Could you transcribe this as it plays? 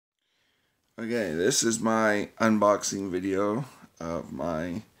Okay, this is my unboxing video of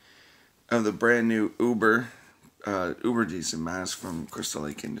the brand new Uber Jason mask from Crystal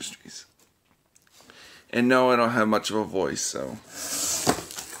Lake Industries. And no, I don't have much of a voice, so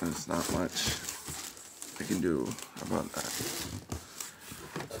there's not much I can do about that.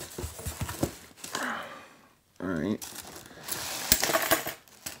 Alright.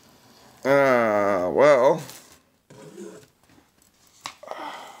 Well,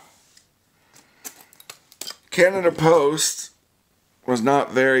 Canada Post was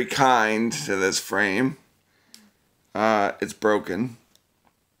not very kind to this frame. It's broken,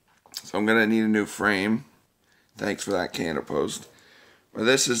 so I'm gonna need a new frame. Thanks for that, Canada Post. Well,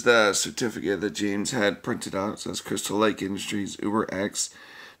 this is the certificate that James had printed out. It says Crystal Lake Industries Uber X,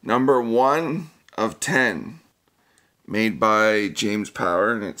 number 1 of 10, made by James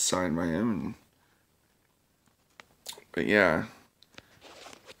Power, and it's signed by him. But yeah,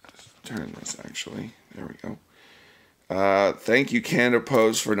 let's turn this actually. There we go. Thank you, Canada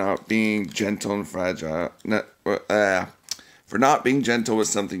Post, for not being gentle and fragile. For not being gentle with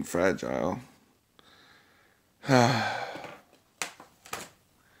something fragile. Now,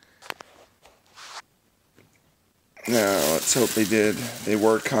 let's hope they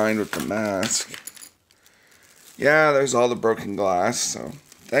were kind with the mask. Yeah, there's all the broken glass, so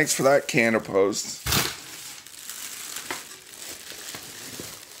thanks for that, Canada Post.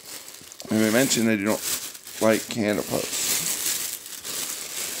 And I mentioned that you don't like Canada Post.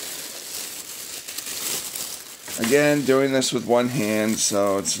 Again, doing this with one hand,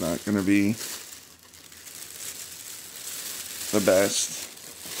 so it's not going to be the best.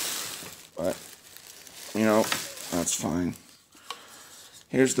 But, you know, that's fine.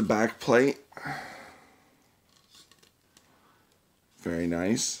 Here's the back plate. Very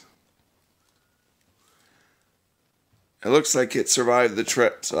nice. It looks like it survived the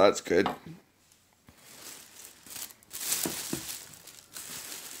trip, so that's good.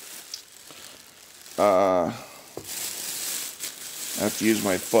 I have to use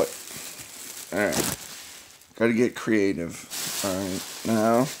my foot. Alright. Gotta get creative. Alright,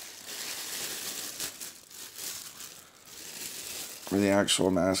 now for the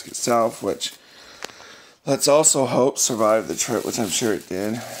actual mask itself, which let's also hope survived the trip, which I'm sure it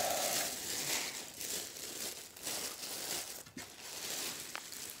did.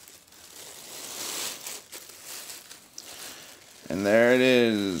 And there it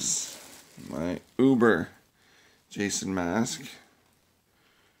is, my Uber Jason mask.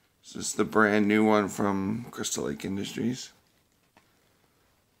 This is the brand new one from Crystal Lake Industries.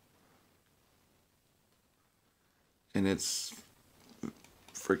 And it's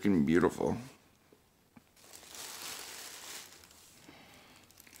freaking beautiful.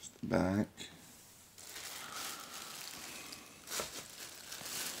 Just the back.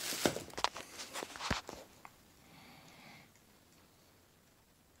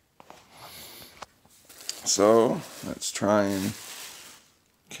 So let's try and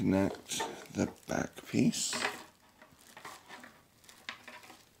connect the back piece.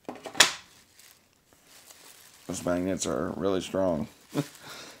 Those magnets are really strong,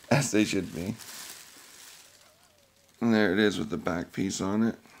 as they should be. And there it is with the back piece on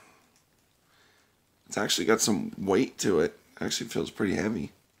it. It's actually got some weight to it. Actually feels pretty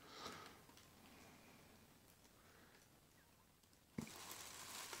heavy.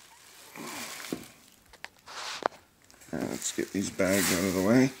 Let's get these bags out of the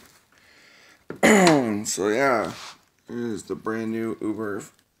way. So yeah, here's the brand new Uber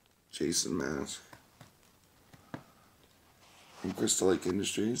Jason mask from Crystal Lake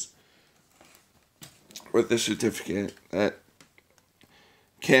Industries with the certificate that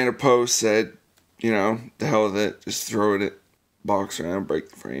Canada Post said, you know, the hell with it, just throw it, box around, break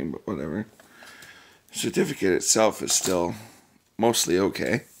the frame, but whatever. The certificate itself is still mostly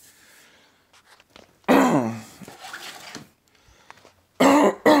okay.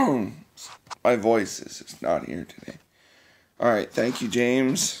 My voice is just not here today. Alright, thank you,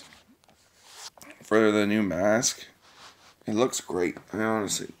 James, for the new mask. It looks great. I mean,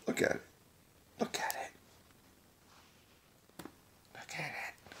 honestly, look at it. Look at it. Look at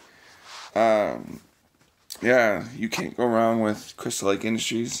it. Yeah, you can't go wrong with Crystal Lake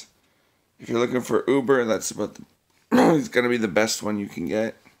Industries. If you're looking for Uber, that's about it's gonna be the best one you can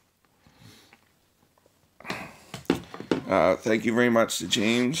get. Thank you very much to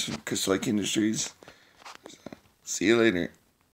James from Crystal Lake Industries. See you later.